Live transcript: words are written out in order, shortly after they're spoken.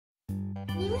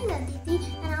name is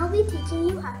Aditi and I'll be teaching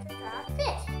you how to draw a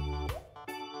fish.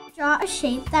 Draw a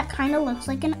shape that kind of looks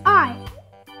like an eye.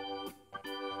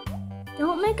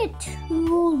 Don't make it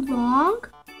too long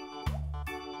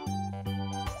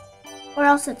or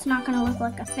else it's not going to look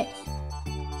like a fish.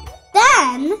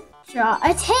 Then draw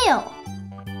a tail.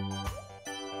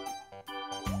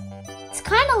 It's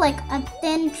kind of like a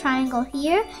thin triangle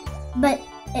here, but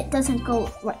it doesn't go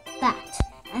like that.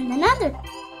 And another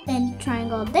thin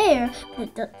triangle there, but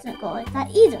it doesn't go like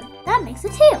that either. That makes a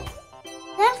tail.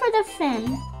 Then for the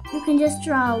fin, you can just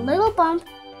draw a little bump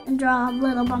and draw a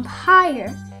little bump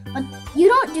higher. But you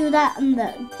don't do that on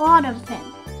the bottom fin.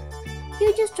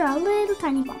 You just draw a little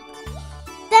tiny bump.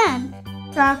 Then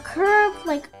draw a curve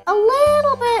like a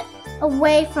little bit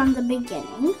away from the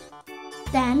beginning.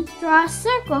 Then draw a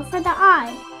circle for the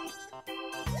eye.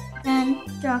 Then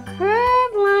draw a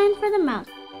curved line for the mouth.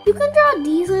 You can draw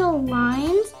these little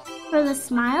lines for the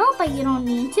smile, but you don't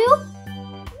need to.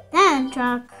 Then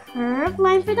draw a curved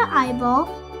line for the eyeball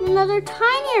and another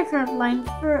tinier curved line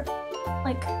for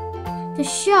to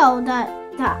show that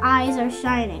the eyes are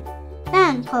shining.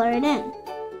 Then color it in.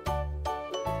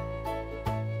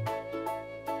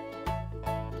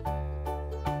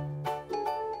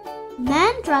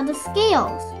 Then draw the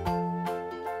scales.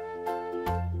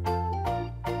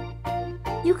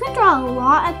 You can draw a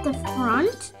lot at the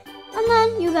front, and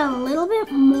then you get a little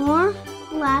bit more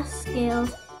last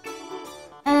scales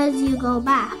as you go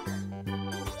back.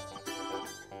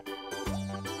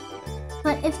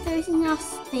 But if there's enough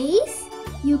space,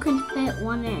 you can fit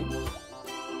one in.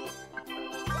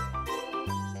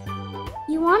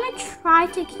 You want to try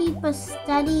to keep a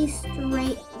steady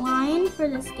straight line for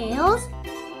the scales,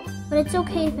 but it's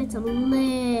okay if it's a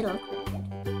little crooked.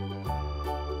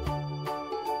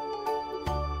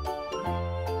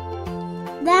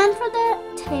 Then for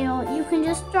the tail, you can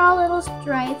just draw little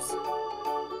stripes.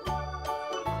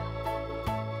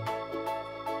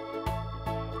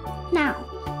 Now,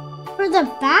 for the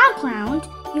background,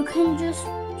 you can just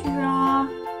draw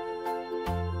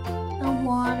the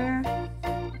water.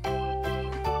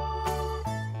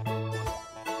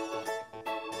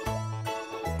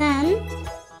 Then,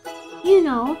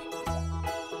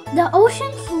 the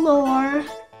ocean floor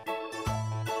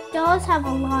does have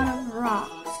a lot of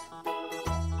rocks.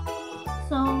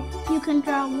 So you can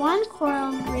draw one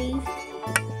coral reef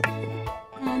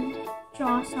and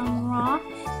draw some rocks.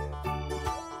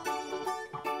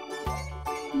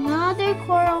 Another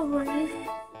coral reef,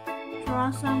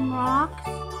 draw some rocks.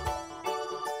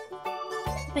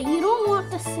 But you don't want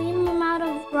the same amount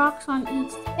of rocks on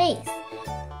each face,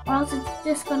 or else it's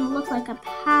just going to look like a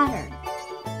pattern.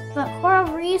 But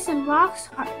coral reefs and rocks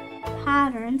are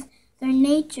patterns, they're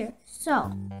nature. So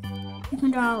you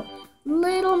can draw a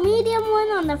little medium one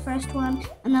on the first one,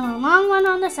 and then a long one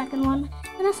on the second one,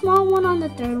 and a small one on the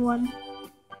third one.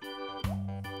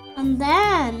 And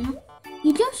then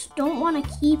you just don't want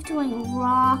to keep doing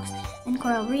rocks and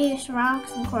coral reefs,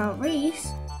 rocks and coral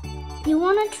reefs. You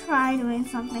want to try doing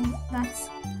something that's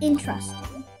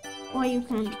interesting, or you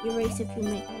can erase if you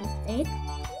make a mistake,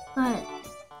 but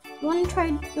you want to try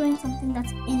doing something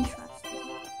that's interesting,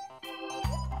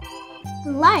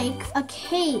 like a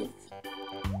cave.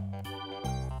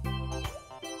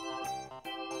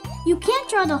 You can't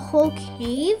draw the whole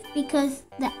cave because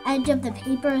the edge of the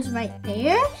paper is right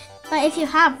there, but if you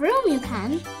have room, you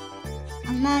can.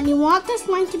 And then you want this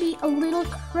line to be a little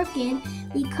crooked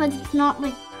because it's not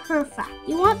like perfect.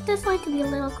 You want this line to be a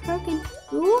little crooked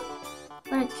too,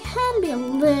 but it can be a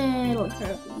little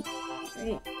curvy.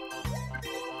 Right?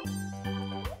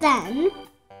 Then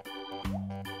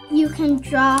you can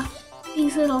draw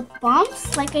these little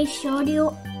bumps like I showed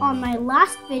you on my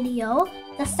last video,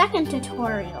 the second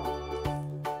tutorial.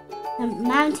 The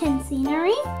mountain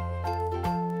scenery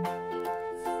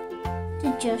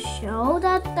to just show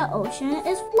that the ocean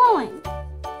is flowing.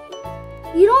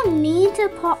 You don't need to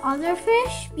put other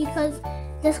fish because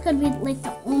this could be like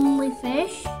the only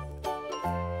fish.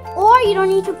 Or you don't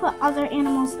need to put other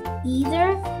animals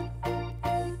either.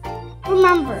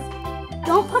 Remember,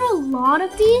 don't put a lot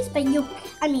of these, but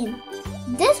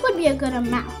this would be a good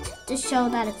amount to show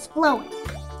that it's flowing.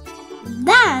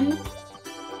 Then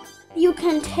you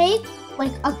can take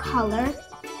like a color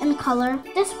and color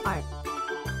this part,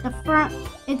 the front,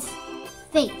 its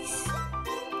face.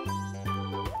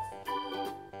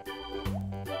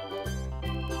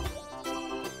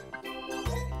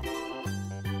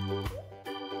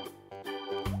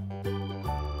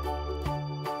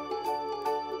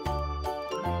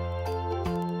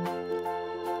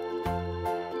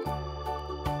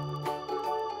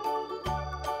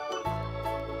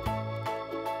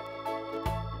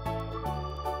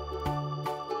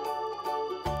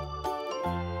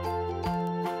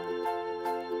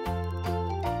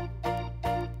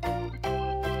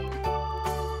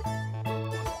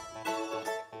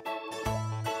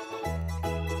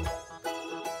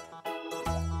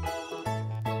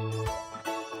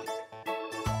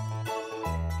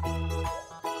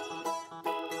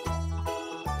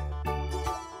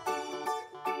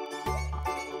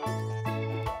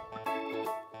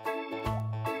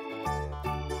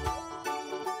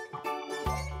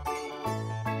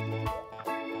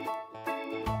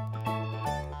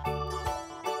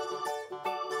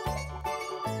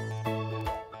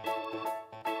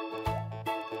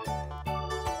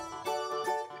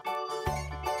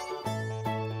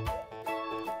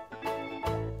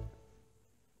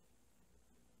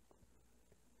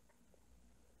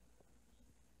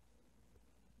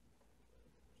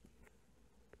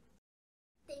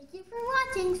 Thank you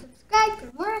for watching. Subscribe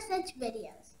for more such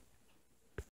videos.